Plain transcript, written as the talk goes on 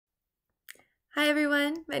Hi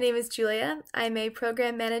everyone, my name is Julia. I'm a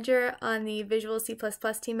program manager on the Visual C++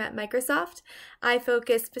 team at Microsoft. I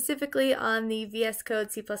focus specifically on the VS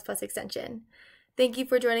Code C++ extension. Thank you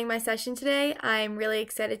for joining my session today. I'm really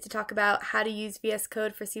excited to talk about how to use VS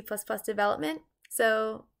Code for C++ development.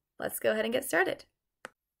 So let's go ahead and get started.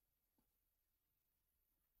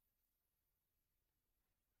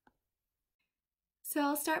 So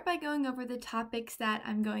I'll start by going over the topics that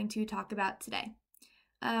I'm going to talk about today.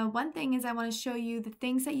 One thing is I want to show you the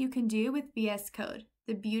things that you can do with VS Code.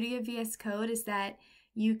 The beauty of VS Code is that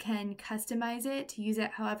you can customize it to use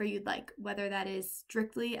it however you'd like, whether that is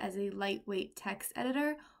strictly as a lightweight text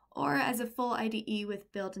editor or as a full IDE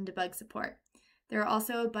with build and debug support. There are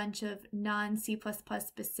also a bunch of non-C++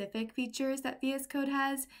 specific features that VS Code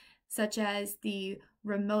has, such as the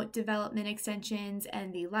remote development extensions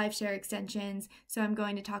and the live share extensions, so I'm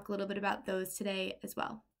going to talk a little bit about those today as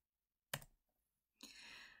well.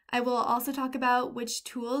 I will also talk about which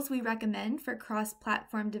tools we recommend for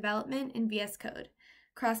cross-platform development in VS Code.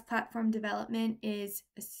 Cross-platform development is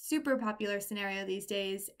a super popular scenario these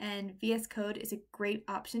days, and VS Code is a great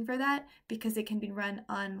option for that because it can be run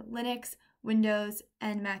on Linux, Windows,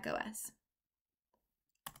 and Mac OS.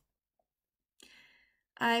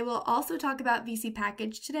 I will also talk about VC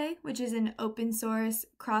Package today, which is an open source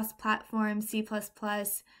cross-platform C++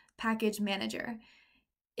 package manager.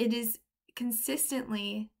 It is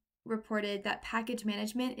consistently reported that package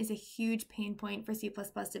management is a huge pain point for C++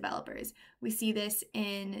 developers. We see this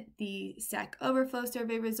in the Stack Overflow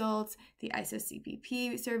survey results, the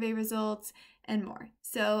ISO-CPP survey results, and more.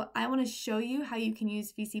 So I want to show you how you can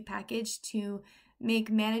use VC Package to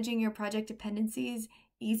make managing your project dependencies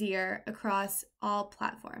easier across all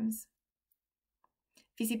platforms.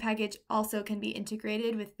 VC Package also can be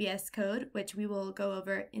integrated with VS Code, which we will go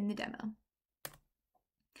over in the demo.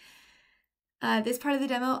 This part of the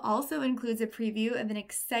demo also includes a preview of an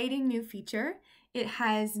exciting new feature. It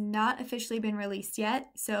has not officially been released yet,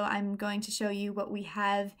 so I'm going to show you what we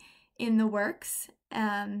have in the works,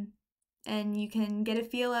 and you can get a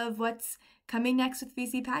feel of what's coming next with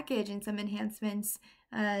VC Package and some enhancements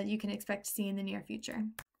you can expect to see in the near future.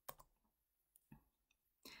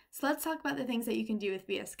 So let's talk about the things that you can do with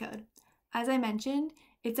VS Code. As I mentioned,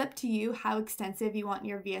 it's up to you how extensive you want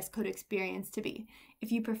your VS Code experience to be.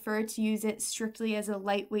 If you prefer to use it strictly as a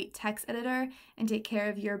lightweight text editor and take care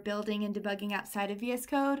of your building and debugging outside of VS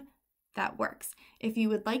Code, that works. If you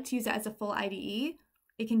would like to use it as a full IDE,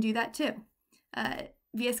 it can do that too.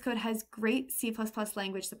 VS Code has great C++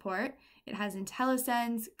 language support. It has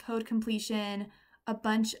IntelliSense, code completion, a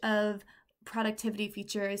bunch of productivity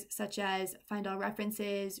features such as find all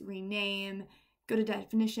references, rename, go to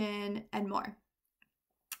definition, and more.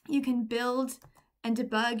 You can build and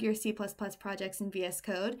debug your C++ projects in VS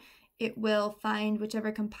Code. It will find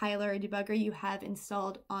whichever compiler or debugger you have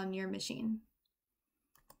installed on your machine.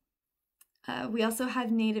 We also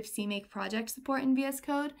have native CMake project support in VS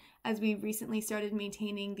Code, as we recently started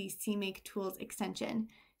maintaining the CMake Tools extension.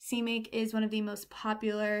 CMake is one of the most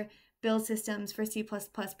popular build systems for C++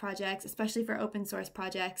 projects, especially for open source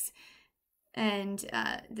projects. And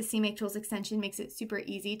the CMake Tools extension makes it super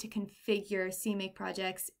easy to configure CMake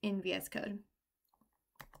projects in VS Code.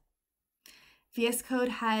 VS Code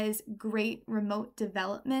has great remote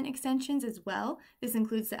development extensions as well. This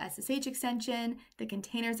includes the SSH extension, the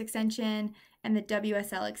containers extension, and the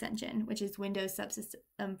WSL extension, which is Windows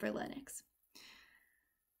Subsystem for Linux.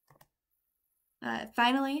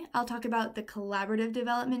 Finally, I'll talk about the collaborative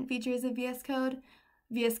development features of VS Code.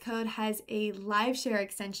 VS Code has a live share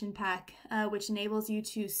extension pack, which enables you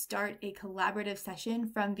to start a collaborative session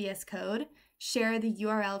from VS Code, share the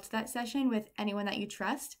URL to that session with anyone that you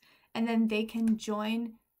trust, and then they can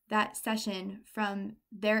join that session from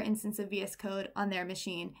their instance of VS Code on their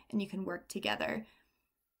machine, and you can work together.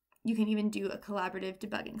 You can even do a collaborative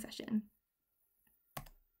debugging session.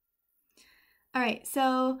 All right,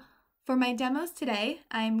 so for my demos today,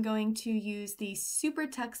 I'm going to use the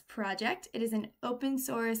SuperTux project. It is an open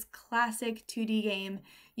source classic 2D game.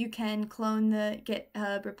 You can clone the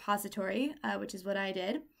GitHub repository, which is what I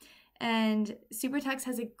did. And SuperTux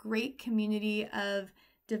has a great community of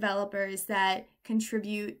developers that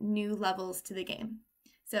contribute new levels to the game.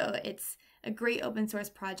 So it's a great open source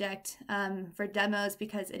project for demos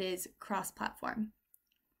because it is cross-platform.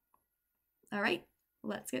 All right,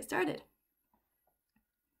 let's get started.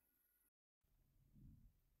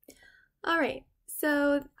 All right,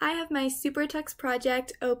 so I have my SuperTux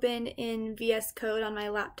project open in VS Code on my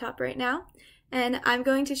laptop right now, and I'm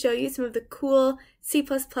going to show you some of the cool C++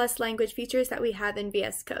 language features that we have in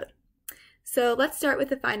VS Code. So let's start with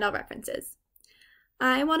the find all references.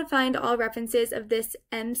 I want to find all references of this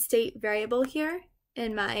mstate variable here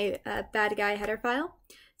in my bad guy header file.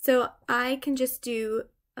 So I can just do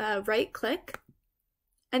right click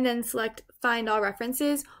and then select find all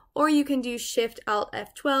references, or you can do Shift Alt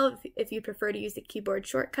F12 if you prefer to use the keyboard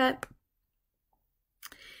shortcut.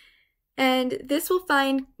 And this will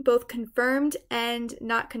find both confirmed and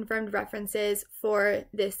not confirmed references for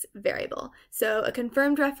this variable. So a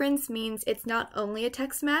confirmed reference means it's not only a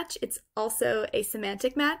text match, it's also a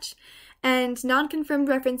semantic match. And non-confirmed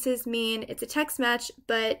references mean it's a text match,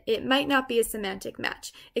 but it might not be a semantic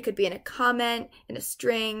match. It could be in a comment, in a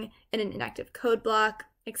string, in an inactive code block,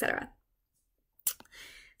 etc.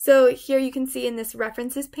 So here you can see in this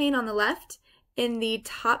references pane on the left, in the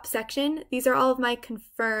top section, these are all of my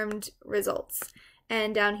confirmed results.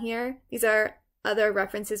 And down here, these are other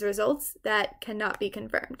references results that cannot be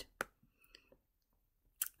confirmed.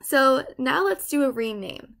 So now let's do a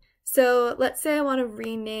rename. So let's say I want to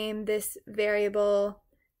rename this variable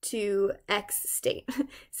to xstate.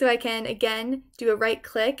 So I can again do a right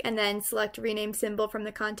click and then select rename symbol from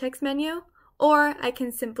the context menu, or I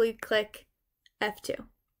can simply click F2,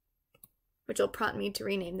 which will prompt me to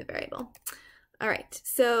rename the variable. All right,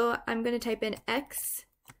 so I'm going to type in xstate,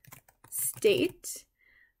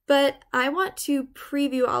 but I want to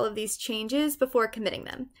preview all of these changes before committing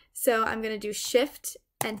them. So I'm going to do Shift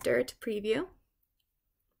Enter to preview.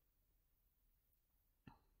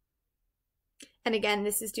 And again,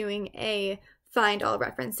 this is doing a find all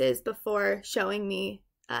references before showing me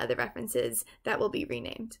the references that will be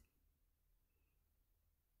renamed.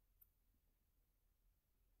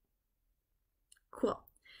 Cool.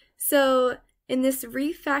 So in this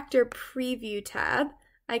Refactor Preview tab,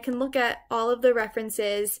 I can look at all of the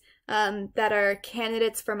references that are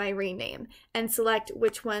candidates for my rename and select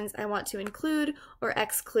which ones I want to include or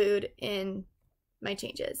exclude in my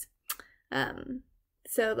changes.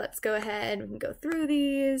 So let's go ahead and go through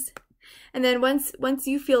these. And then once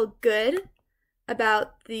you feel good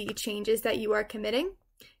about the changes that you are committing,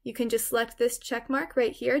 you can just select this check mark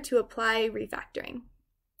right here to apply refactoring.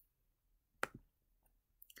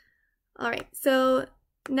 All right, so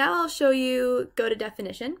now I'll show you go to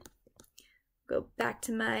definition. Go back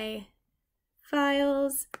to my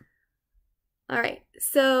files. All right,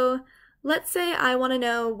 so let's say I want to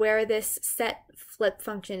know where this set flip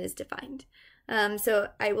function is defined. So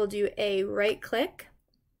I will do a right click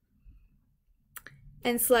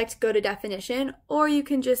and select go to definition, or you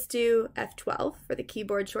can just do F12 for the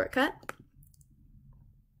keyboard shortcut.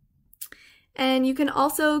 And you can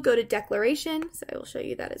also go to declaration, so I will show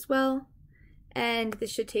you that as well. And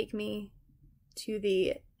this should take me to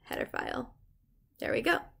the header file. There we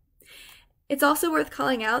go. It's also worth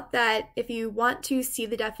calling out that if you want to see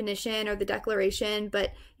the definition or the declaration,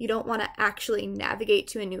 but you don't want to actually navigate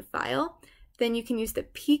to a new file, then you can use the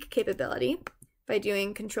peek capability by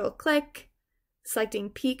doing Control-click, selecting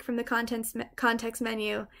peek from the context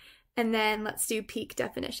menu, and then let's do peek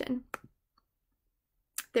definition.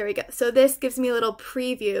 There we go. So this gives me a little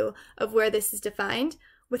preview of where this is defined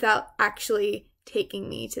without actually taking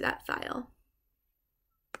me to that file.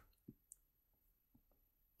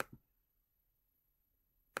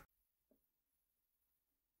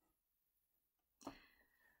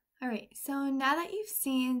 All right, so now that you've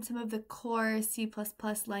seen some of the core C++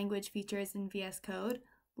 language features in VS Code,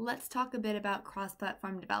 let's talk a bit about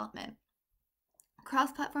cross-platform development.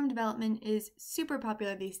 Cross-platform development is super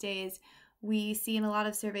popular these days. We see in a lot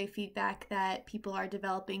of survey feedback that people are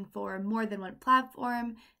developing for more than one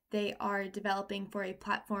platform. They are developing for a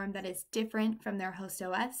platform that is different from their host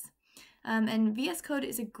OS. And VS Code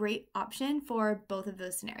is a great option for both of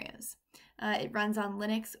those scenarios. It runs on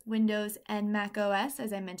Linux, Windows, and Mac OS,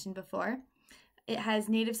 as I mentioned before. It has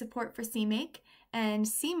native support for CMake, and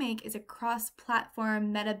CMake is a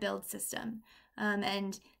cross-platform meta build system.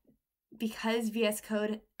 And because VS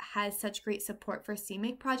Code has such great support for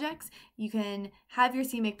CMake projects, you can have your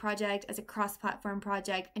CMake project as a cross-platform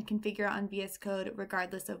project and configure on VS Code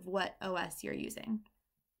regardless of what OS you're using.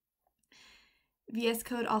 VS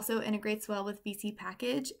Code also integrates well with VC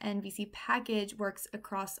Package, and VC Package works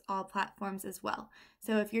across all platforms as well.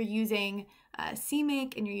 So if you're using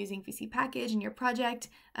CMake and you're using VC Package in your project,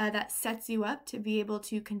 that sets you up to be able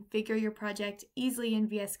to configure your project easily in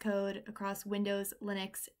VS Code across Windows,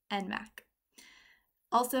 Linux, and Mac.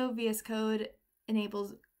 Also, VS Code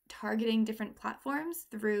enables targeting different platforms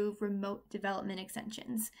through remote development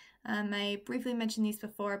extensions. I briefly mentioned these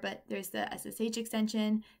before, but there's the SSH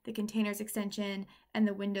extension, the containers extension, and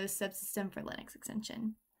the Windows subsystem for Linux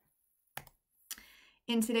extension.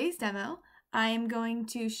 In today's demo, I'm going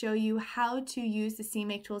to show you how to use the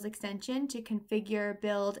CMake Tools extension to configure,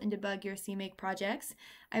 build, and debug your CMake projects.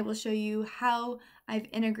 I will show you how I've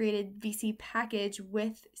integrated VC Package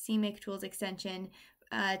with CMake Tools extension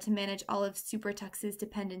to manage all of SuperTux's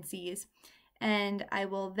dependencies. And I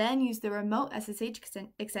will then use the remote SSH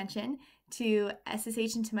extension to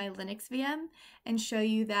SSH into my Linux VM and show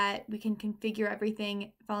you that we can configure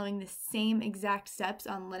everything following the same exact steps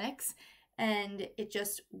on Linux, and it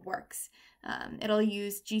just works. It'll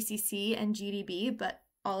use GCC and GDB, but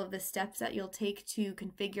all of the steps that you'll take to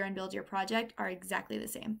configure and build your project are exactly the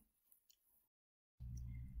same.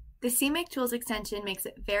 The CMake Tools extension makes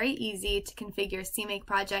it very easy to configure CMake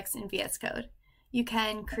projects in VS Code. You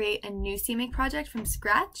can create a new CMake project from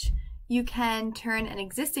scratch, you can turn an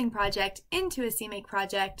existing project into a CMake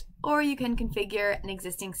project, or you can configure an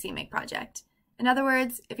existing CMake project. In other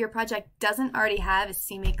words, if your project doesn't already have a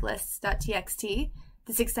CMake lists.txt,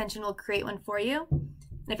 this extension will create one for you.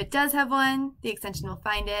 And if it does have one, the extension will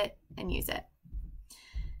find it and use it.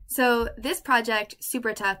 So this project,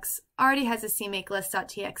 SuperTux, already has a CMake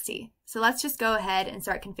list.txt. So let's just go ahead and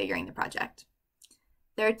start configuring the project.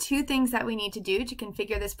 There are two things that we need to do to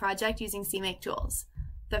configure this project using CMake Tools.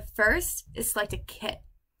 The first is select a kit.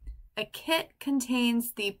 A kit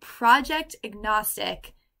contains the project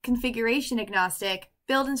agnostic, configuration agnostic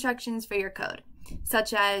build instructions for your code,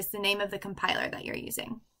 such as the name of the compiler that you're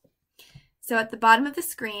using. So at the bottom of the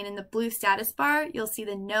screen in the blue status bar, you'll see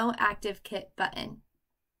the No Active Kit button.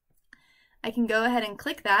 I can go ahead and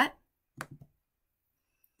click that,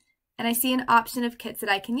 and I see an option of kits that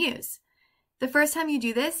I can use. The first time you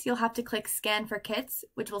do this, you'll have to click Scan for Kits,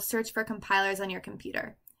 which will search for compilers on your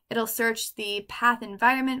computer. It'll search the path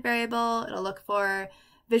environment variable, it'll look for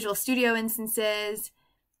Visual Studio instances.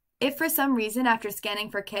 If for some reason after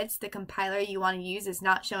scanning for kits, the compiler you want to use is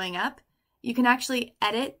not showing up, you can actually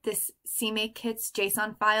edit this CMake kits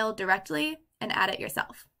JSON file directly and add it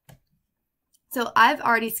yourself. So I've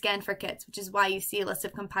already scanned for kits, which is why you see a list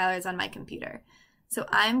of compilers on my computer. So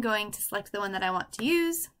I'm going to select the one that I want to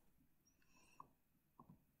use.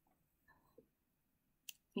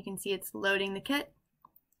 You can see it's loading the kit.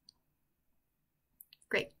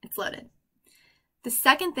 Great, it's loaded. The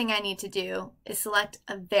second thing I need to do is select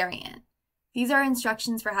a variant. These are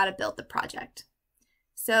instructions for how to build the project.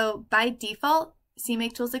 So by default,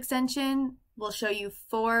 CMake Tools extension will show you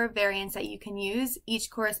 4 variants that you can use, each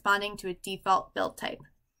corresponding to a default build type.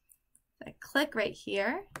 If I click right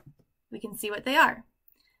here, we can see what they are.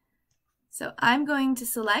 So I'm going to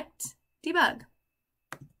select debug.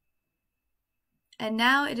 And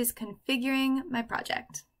now it is configuring my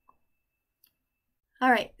project.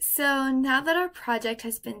 All right, so now that our project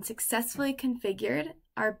has been successfully configured,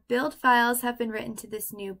 our build files have been written to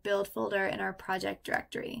this new build folder in our project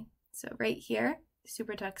directory. So right here,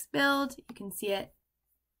 SuperTux build, you can see it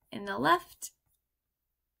in the left,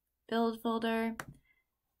 build folder,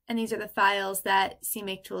 and these are the files that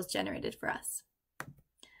CMake Tools generated for us.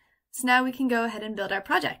 So now we can go ahead and build our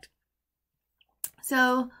project.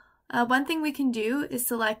 So one thing we can do is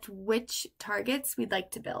select which targets we'd like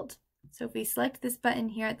to build. So if we select this button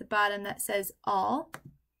here at the bottom that says All,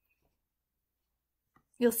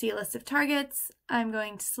 you'll see a list of targets. I'm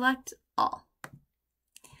going to select All.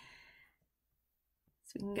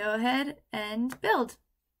 So we can go ahead and build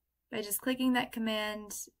by just clicking that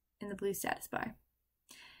command in the blue status bar.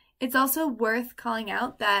 It's also worth calling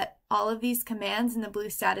out that all of these commands in the blue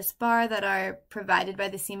status bar that are provided by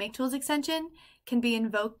the CMake Tools extension can be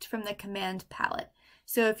invoked from the command palette.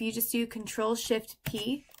 So if you just do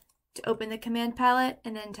Control-Shift-P to open the command palette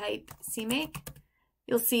and then type CMake,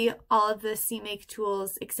 you'll see all of the CMake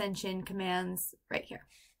Tools extension commands right here.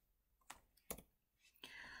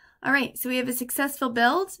 All right, so we have a successful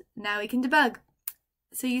build. Now we can debug.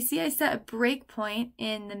 So you see I set a breakpoint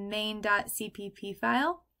in the main.cpp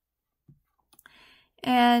file.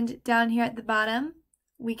 And down here at the bottom,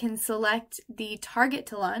 we can select the target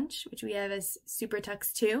to launch, which we have as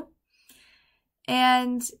SuperTux2.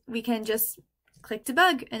 And we can just click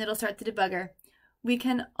debug and it'll start the debugger. We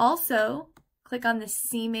can also click on the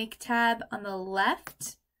CMake tab on the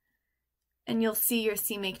left and you'll see your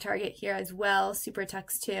CMake target here as well,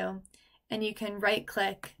 SuperTux2. And you can right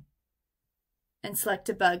click and select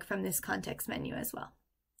debug from this context menu as well.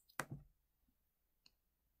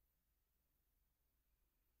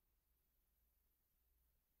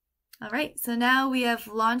 All right, so now we have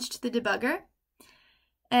launched the debugger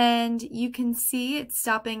and you can see it's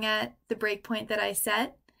stopping at the breakpoint that I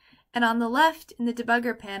set. And on the left in the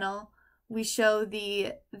debugger panel, we show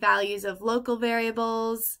the values of local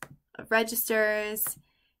variables, of registers.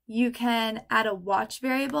 You can add a watch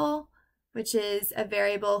variable which is a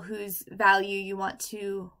variable whose value you want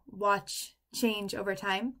to watch change over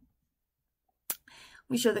time.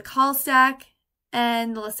 We show the call stack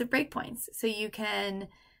and the list of breakpoints. So you can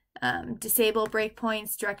disable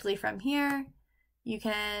breakpoints directly from here. You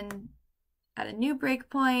can add a new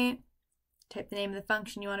breakpoint, type the name of the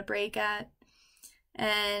function you want to break at,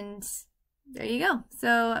 and there you go.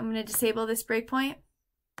 So I'm going to disable this breakpoint.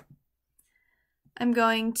 I'm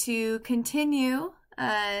going to continue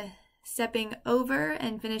stepping over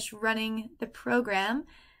and finish running the program,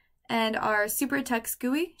 and our SuperTux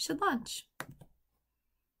GUI should launch.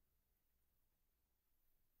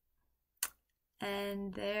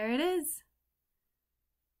 And there it is.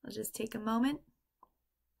 I'll just take a moment.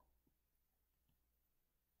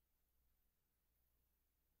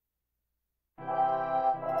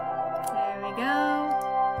 There we go.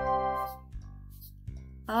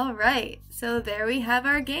 All right, so there we have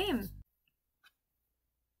our game.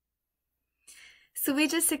 So we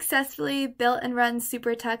just successfully built and run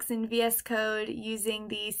SuperTux in VS Code using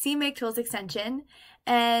the CMake Tools extension,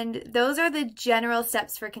 and those are the general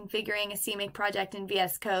steps for configuring a CMake project in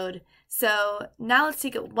VS Code. So now let's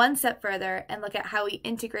take it one step further and look at how we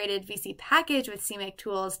integrated VC Package with CMake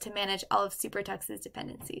Tools to manage all of SuperTux's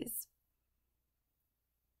dependencies.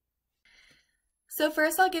 So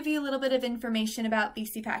first I'll give you a little bit of information about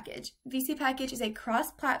VC Package. VC Package is a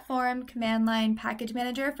cross-platform command line package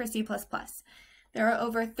manager for C++. There are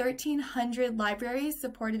over 1,300 libraries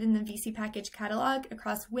supported in the VC Package catalog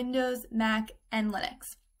across Windows, Mac, and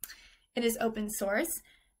Linux. It is open source,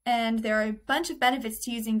 and there are a bunch of benefits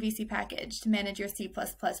to using VC Package to manage your C++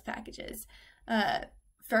 packages.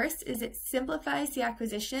 First is it simplifies the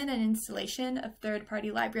acquisition and installation of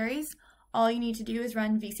third-party libraries. All you need to do is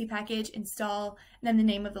run VC Package, install, and then the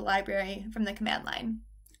name of the library from the command line.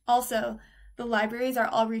 Also, the libraries are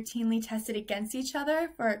all routinely tested against each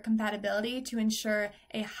other for compatibility to ensure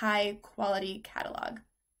a high-quality catalog.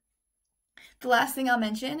 The last thing I'll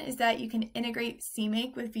mention is that you can integrate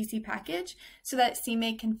CMake with VC Package so that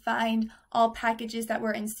CMake can find all packages that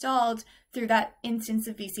were installed through that instance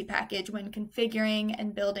of VC Package when configuring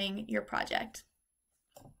and building your project.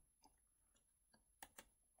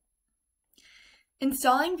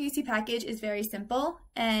 Installing VC Package is very simple,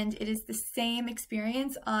 and it is the same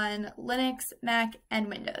experience on Linux, Mac, and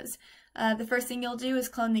Windows. The first thing you'll do is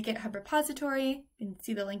clone the GitHub repository. You can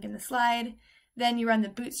see the link in the slide. Then you run the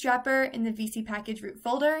bootstrapper in the VC Package root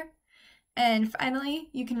folder. And finally,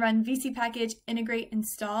 you can run VC Package integrate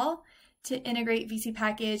install to integrate VC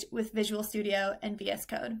Package with Visual Studio and VS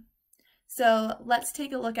Code. So let's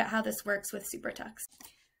take a look at how this works with SuperTux.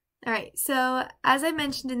 All right, so as I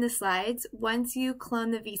mentioned in the slides, once you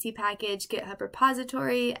clone the VC Package GitHub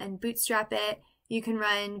repository and bootstrap it, you can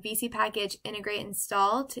run VC Package integrate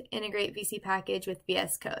install to integrate VC Package with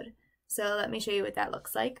VS Code. So let me show you what that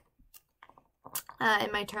looks like.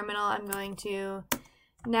 In my terminal, I'm going to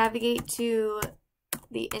navigate to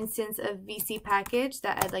the instance of VC Package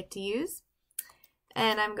that I'd like to use,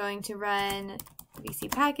 and I'm going to run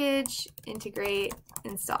VC Package integrate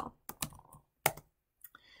install.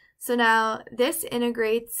 So now this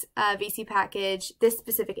integrates VC Package, this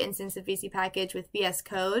specific instance of VC Package with VS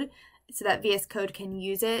Code so that VS Code can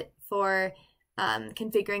use it for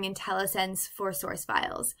configuring IntelliSense for source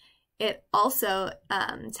files. It also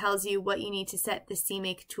tells you what you need to set the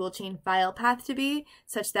CMake toolchain file path to be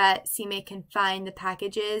such that CMake can find the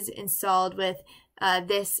packages installed with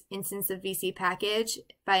this instance of VC Package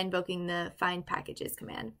by invoking the find packages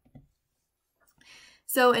command.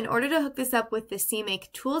 So in order to hook this up with the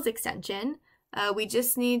CMake Tools extension, we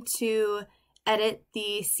just need to edit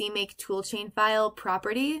the CMake toolchain file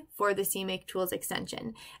property for the CMake Tools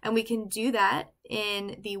extension. And we can do that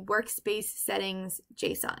in the workspace settings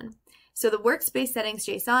JSON. So the workspace settings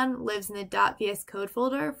JSON lives in the .vs code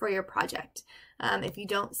folder for your project. If you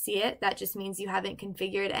don't see it, that just means you haven't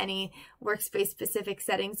configured any workspace specific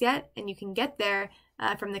settings yet, and you can get there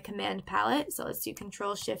from the command palette. So let's do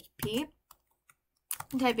Control-Shift-P.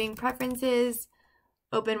 Typing preferences,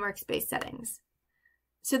 open workspace settings.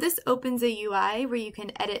 So this opens a UI where you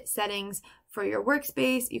can edit settings for your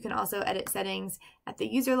workspace. You can also edit settings at the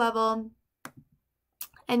user level,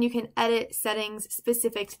 and you can edit settings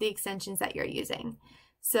specific to the extensions that you're using.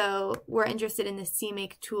 So we're interested in the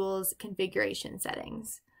CMake Tools configuration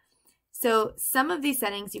settings. So some of these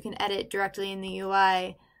settings you can edit directly in the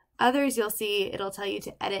UI. Others you'll see it'll tell you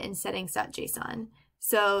to edit in settings.json.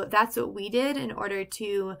 So that's what we did in order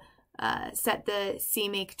to set the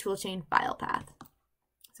CMake toolchain file path.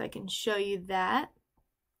 So I can show you that.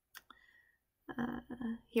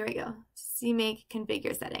 Here we go, CMake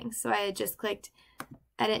configure settings. So I had just clicked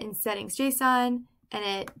edit in settings JSON, and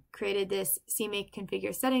it created this CMake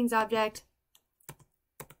configure settings object,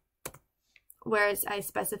 where I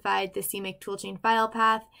specified the CMake toolchain file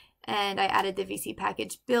path, and I added the VC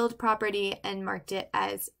package build property and marked it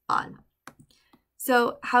as on.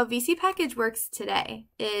 So how VC package works today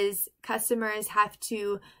is customers have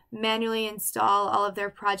to manually install all of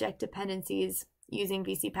their project dependencies using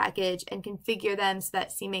VC package and configure them so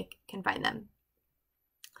that CMake can find them.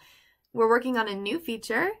 We're working on a new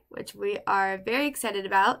feature, which we are very excited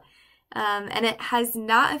about, and it has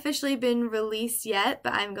not officially been released yet,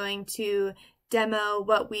 but I'm going to demo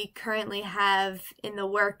what we currently have in the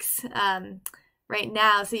works right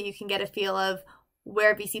now so you can get a feel of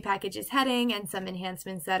where VC package is heading and some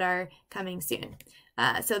enhancements that are coming soon.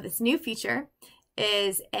 So this new feature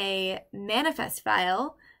is a manifest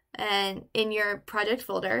file and in your project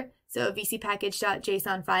folder, so a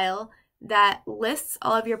vcpackage.json file that lists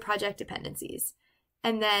all of your project dependencies.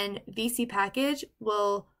 And then VC package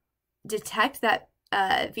will detect that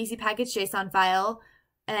VC package JSON file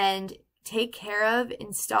and take care of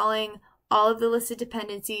installing all of the listed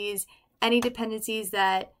dependencies, any dependencies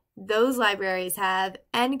that those libraries have,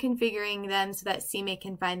 and configuring them so that CMake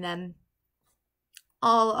can find them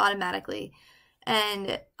all automatically.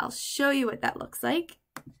 And I'll show you what that looks like.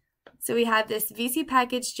 So we have this VC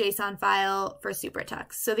package JSON file for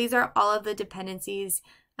SuperTux. So these are all of the dependencies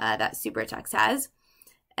that SuperTux has.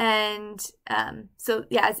 And so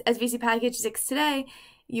yeah, as VC package exists today,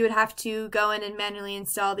 you would have to go in and manually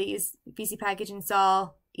install these, VC package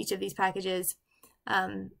install each of these packages.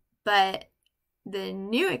 But the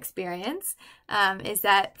new experience is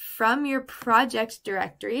that from your project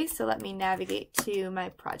directory, so let me navigate to my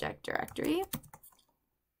project directory,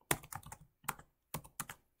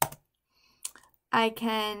 I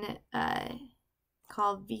can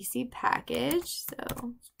call VC package,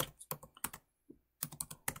 so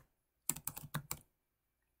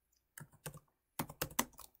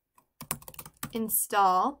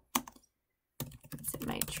install, set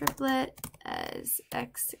my triplet as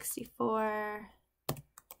x64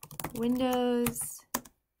 Windows,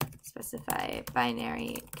 specify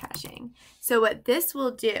binary caching. So what this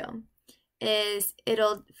will do is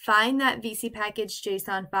it'll find that VC package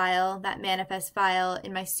JSON file, that manifest file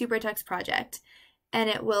in my SuperTux project, and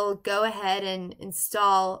it will go ahead and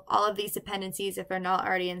install all of these dependencies if they're not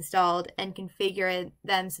already installed and configure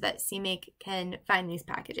them so that CMake can find these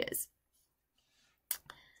packages.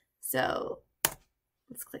 So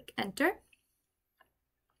let's click enter.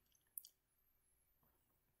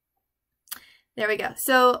 There we go.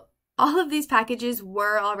 So all of these packages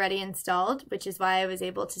were already installed, which is why I was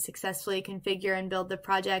able to successfully configure and build the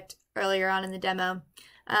project earlier on in the demo.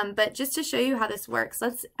 But just to show you how this works,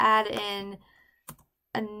 let's add in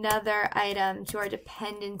another item to our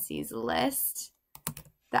dependencies list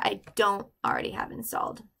that I don't already have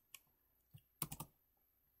installed.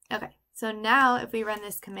 Okay, so now if we run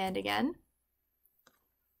this command again,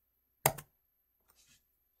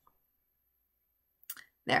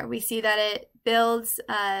 there we see that it builds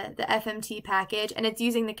the FMT package, and it's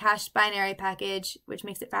using the cached binary package, which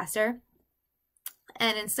makes it faster,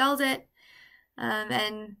 and installs it.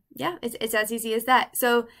 And yeah, it's as easy as that.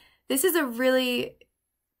 So this is a really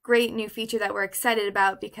great new feature that we're excited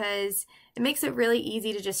about because it makes it really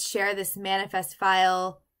easy to just share this manifest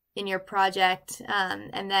file in your project,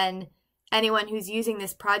 and then anyone who's using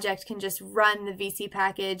this project can just run the VC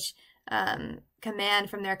package command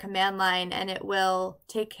from their command line, and it will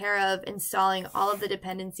take care of installing all of the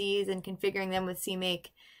dependencies and configuring them with CMake.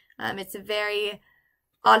 It's a very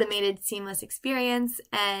automated, seamless experience,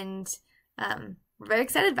 and we're very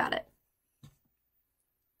excited about it.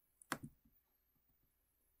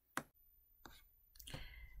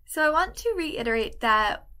 So I want to reiterate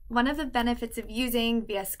that one of the benefits of using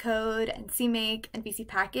VS Code and CMake and VC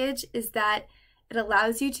package is that it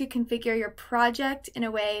allows you to configure your project in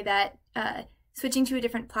a way that switching to a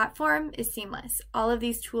different platform is seamless. All of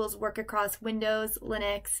these tools work across Windows,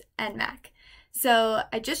 Linux, and Mac. So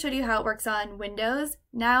I just showed you how it works on Windows.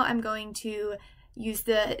 Now I'm going to use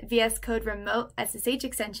the VS Code remote SSH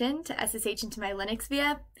extension to SSH into my Linux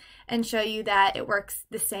VM and show you that it works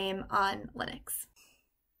the same on Linux.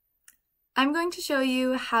 I'm going to show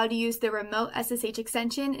you how to use the remote SSH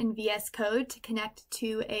extension in VS Code to connect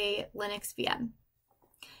to a Linux VM.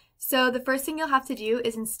 So the first thing you'll have to do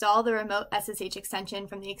is install the remote SSH extension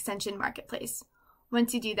from the extension marketplace.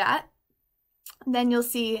 Once you do that, then you'll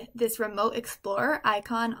see this remote explorer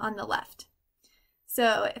icon on the left.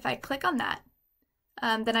 So if I click on that,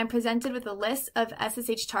 then I'm presented with a list of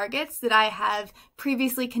SSH targets that I have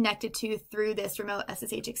previously connected to through this remote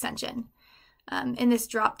SSH extension. In this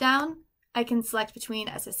dropdown, I can select between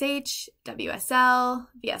SSH, WSL,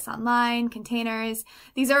 VS Online, containers.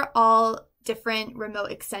 These are all different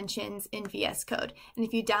remote extensions in VS Code. And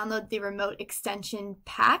if you download the remote extension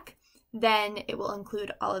pack, then it will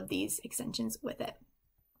include all of these extensions with it.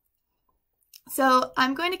 So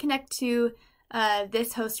I'm going to connect to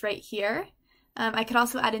this host right here. I could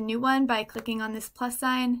also add a new one by clicking on this plus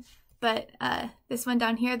sign, but this one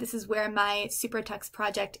down here, this is where my SuperTux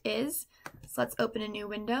project is. So let's open a new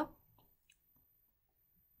window.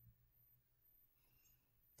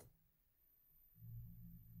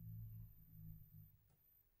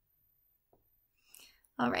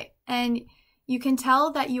 All right, and you can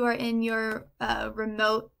tell that you are in your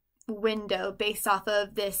remote window based off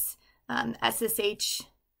of this SSH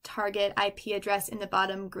target IP address in the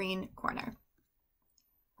bottom green corner.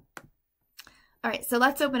 All right, so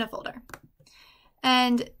let's open a folder.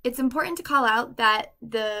 And it's important to call out that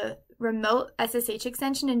the remote SSH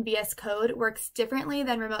extension in VS Code works differently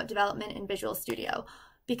than remote development in Visual Studio,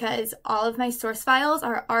 because all of my source files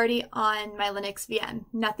are already on my Linux VM.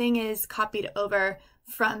 Nothing is copied over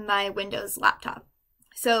from my Windows laptop.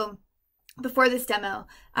 So before this demo,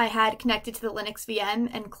 I had connected to the Linux VM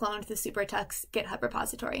and cloned the SuperTux GitHub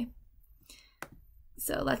repository.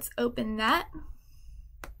 So let's open that.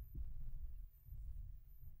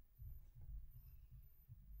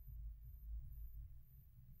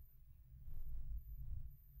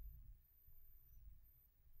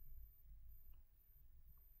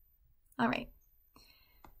 All right.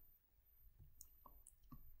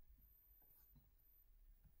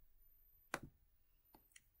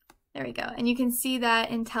 There we go. And you can see that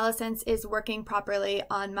IntelliSense is working properly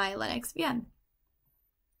on my Linux VM.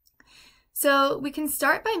 So we can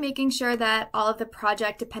start by making sure that all of the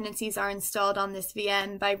project dependencies are installed on this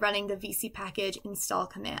VM by running the vc package install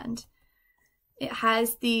command. It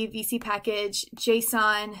has the vc package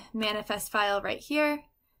JSON manifest file right here.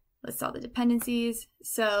 Lists all the dependencies.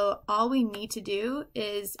 So all we need to do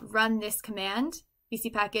is run this command,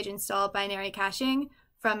 vc package install binary caching,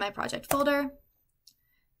 from my project folder.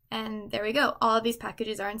 And there we go. All of these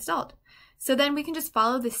packages are installed. So then we can just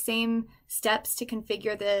follow the same steps to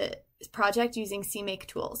configure the project using CMake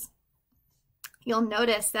Tools. You'll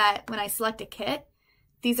notice that when I select a kit,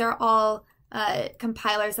 these are all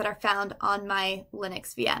compilers that are found on my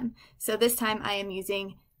Linux VM. So this time I am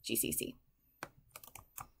using GCC.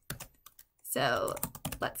 So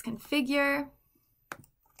let's configure.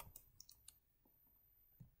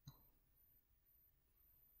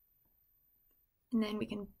 And then we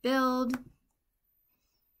can build.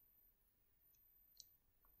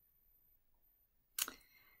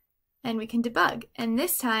 And we can debug. And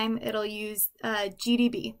this time it'll use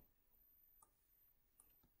GDB,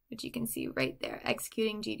 which you can see right there,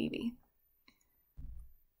 executing GDB.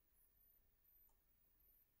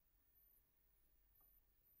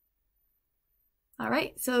 All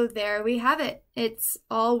right, so there we have it. It's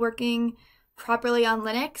all working properly on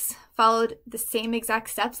Linux, followed the same exact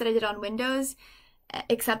steps that I did on Windows,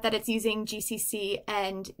 except that it's using GCC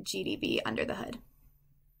and GDB under the hood.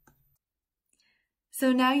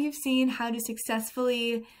 So now you've seen how to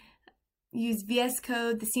successfully use VS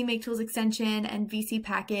Code, the CMake Tools extension, and VC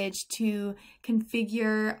package to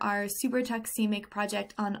configure our SuperTux CMake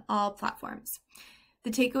project on all platforms. The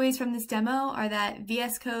takeaways from this demo are that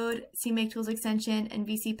VS Code, CMake Tools extension, and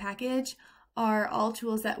VC package are all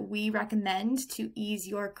tools that we recommend to ease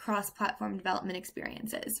your cross-platform development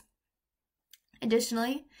experiences.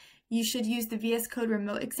 Additionally, you should use the VS Code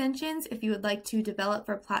remote extensions if you would like to develop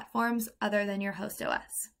for platforms other than your host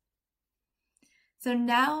OS. So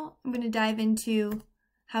now I'm going to dive into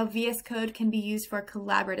how VS Code can be used for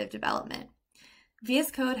collaborative development. VS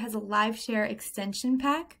Code has a live share extension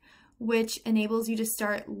pack, which enables you to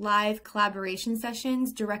start live collaboration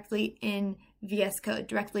sessions directly in VS Code,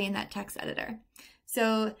 directly in that text editor.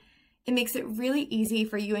 So it makes it really easy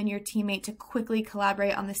for you and your teammate to quickly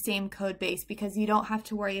collaborate on the same code base because you don't have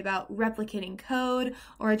to worry about replicating code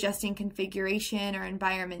or adjusting configuration or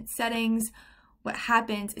environment settings. What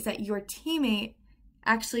happens is that your teammate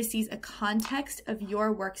actually sees a context of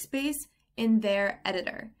your workspace in their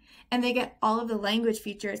editor. And they get all of the language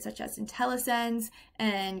features such as IntelliSense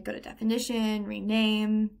and go to definition,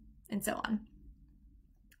 rename, and so on.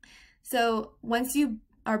 So once you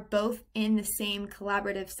are both in the same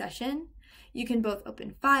collaborative session, you can both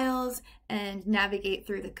open files and navigate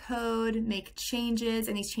through the code, make changes,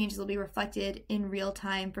 and these changes will be reflected in real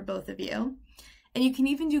time for both of you. And you can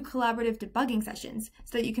even do collaborative debugging sessions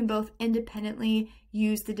so that you can both independently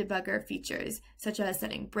use the debugger features, such as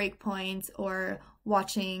setting breakpoints or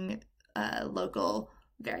watching local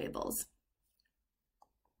variables.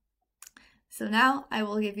 So now I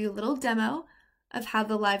will give you a little demo of how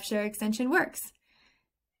the live share extension works.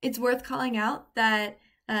 It's worth calling out that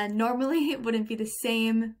normally it wouldn't be the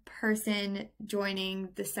same person joining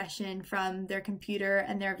the session from their computer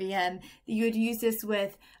and their VM. You would use this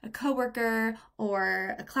with a coworker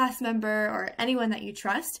or a class member or anyone that you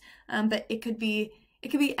trust, but it could be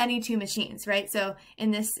any two machines, right? So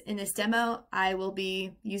in this demo, I will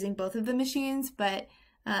be using both of the machines, but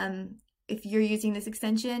if you're using this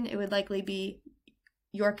extension, it would likely be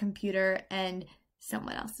your computer and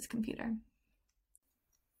someone else's computer.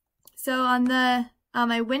 So on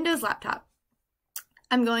my Windows laptop,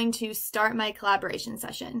 I'm going to start my collaboration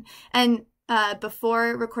session. And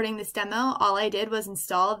before recording this demo, all I did was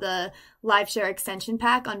install the LiveShare extension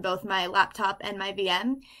pack on both my laptop and my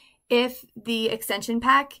VM. If the extension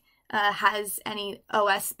pack has any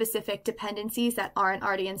OS-specific dependencies that aren't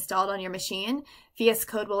already installed on your machine, VS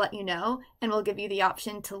Code will let you know and will give you the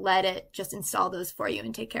option to let it just install those for you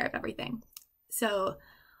and take care of everything. So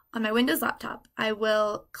on my Windows laptop, I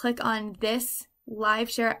will click on this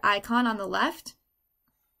LiveShare icon on the left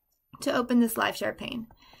to open this LiveShare pane.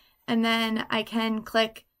 And then I can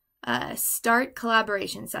click Start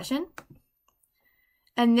Collaboration Session.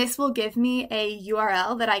 And this will give me a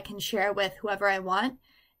URL that I can share with whoever I want.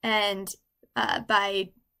 And by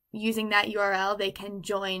using that URL, they can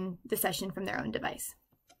join the session from their own device.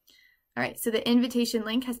 All right, so the invitation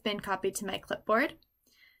link has been copied to my clipboard.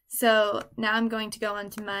 So now I'm going to go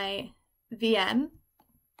onto my VM.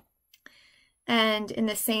 And in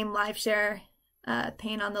the same LiveShare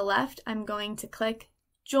pane on the left, I'm going to click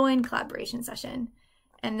Join Collaboration Session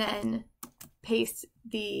and then paste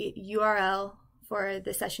the URL for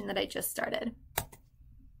the session that I just started.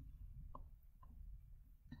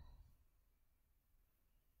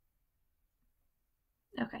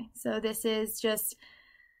 Okay, so this is just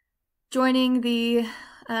joining the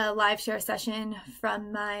LiveShare session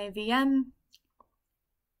from my VM.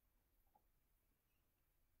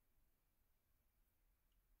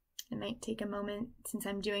 It might take a moment since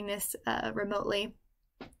I'm doing this remotely.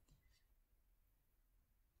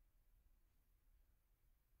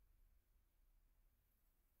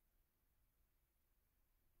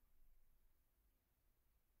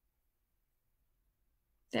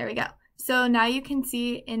 There we go. So now you can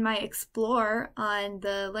see in my Explore on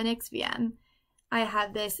the Linux VM, I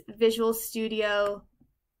have this Visual Studio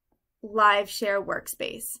LiveShare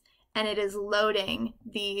workspace, and it is loading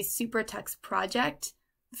the SuperTux project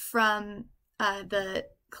from the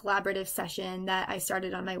collaborative session that I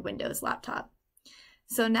started on my Windows laptop.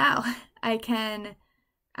 So now I can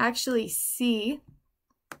actually see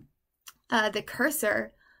the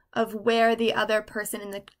cursor of where the other person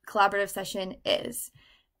in the collaborative session is.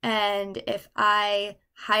 And if I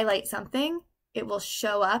highlight something, it will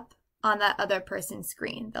show up on that other person's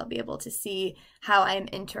screen. They'll be able to see how I'm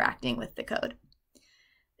interacting with the code.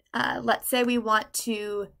 Let's say we want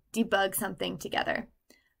to debug something together.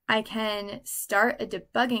 I can start a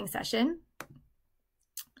debugging session.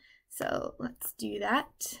 So let's do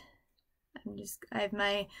that. I have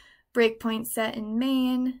my breakpoint set in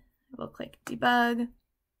main. We'll click debug.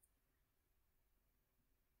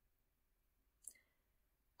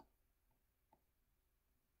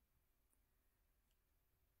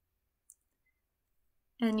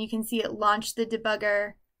 And you can see it launched the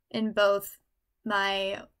debugger in both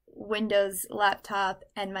my Windows laptop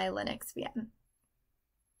and my Linux VM.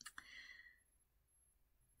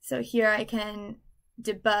 So here I can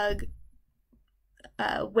debug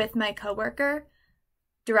with my coworker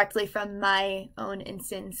directly from my own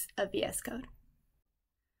instance of VS Code.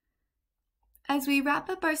 As we wrap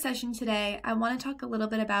up our session today, I want to talk a little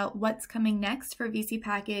bit about what's coming next for VC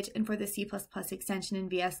Package and for the C++ extension in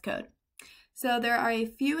VS Code. So there are a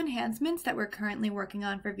few enhancements that we're currently working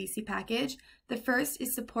on for VC Package. The first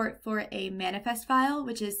is support for a manifest file,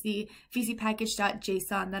 which is the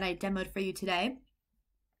vcpackage.json that I demoed for you today.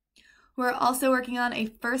 We're also working on a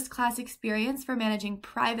first-class experience for managing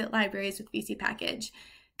private libraries with VC Package.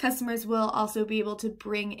 Customers will also be able to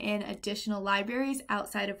bring in additional libraries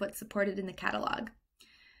outside of what's supported in the catalog.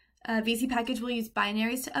 VC Package will use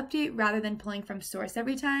binaries to update rather than pulling from source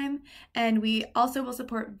every time. And we also will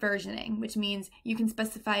support versioning, which means you can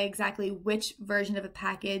specify exactly which version of a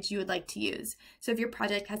package you would like to use. So if your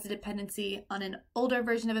project has a dependency on an older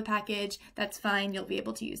version of a package, that's fine, you'll be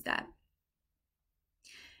able to use that.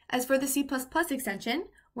 As for the C++ extension,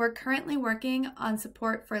 we're currently working on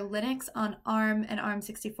support for Linux on ARM and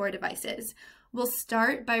ARM64 devices. We'll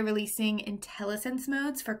start by releasing IntelliSense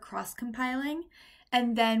modes for cross-compiling,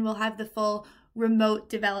 and then we'll have the full remote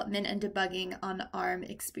development and debugging on ARM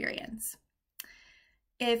experience.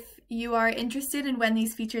 If you are interested in when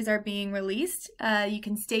these features are being released, you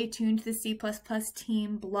can stay tuned to the C++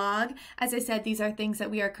 team blog. As I said, these are things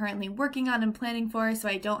that we are currently working on and planning for, so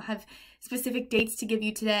I don't have specific dates to give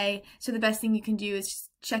you today. So the best thing you can do is just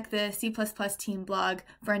check the C++ team blog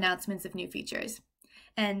for announcements of new features.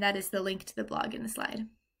 And that is the link to the blog in the slide.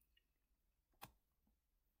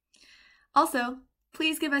 Also,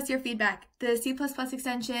 please give us your feedback. The C++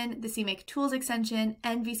 extension, the CMake Tools extension,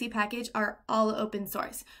 and VC package are all open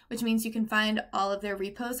source, which means you can find all of their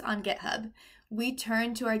repos on GitHub. We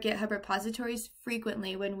turn to our GitHub repositories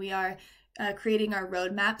frequently when we are creating our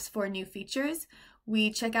roadmaps for new features. We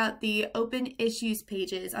check out the open issues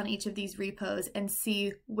pages on each of these repos and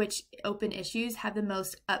see which open issues have the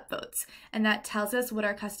most upvotes, and that tells us what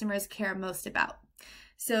our customers care most about.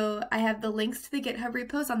 So I have the links to the GitHub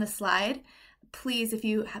repos on the slide. Please, if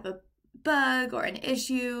you have a bug or an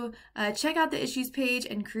issue, check out the issues page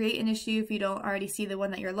and create an issue if you don't already see the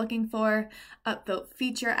one that you're looking for. Upvote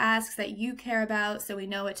feature asks that you care about so we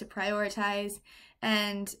know what to prioritize.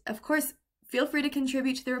 And of course, feel free to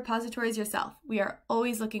contribute to the repositories yourself. We are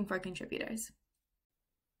always looking for contributors.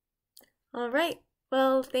 All right.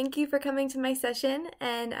 Well, thank you for coming to my session,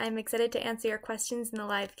 and I'm excited to answer your questions in the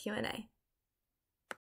live Q&A.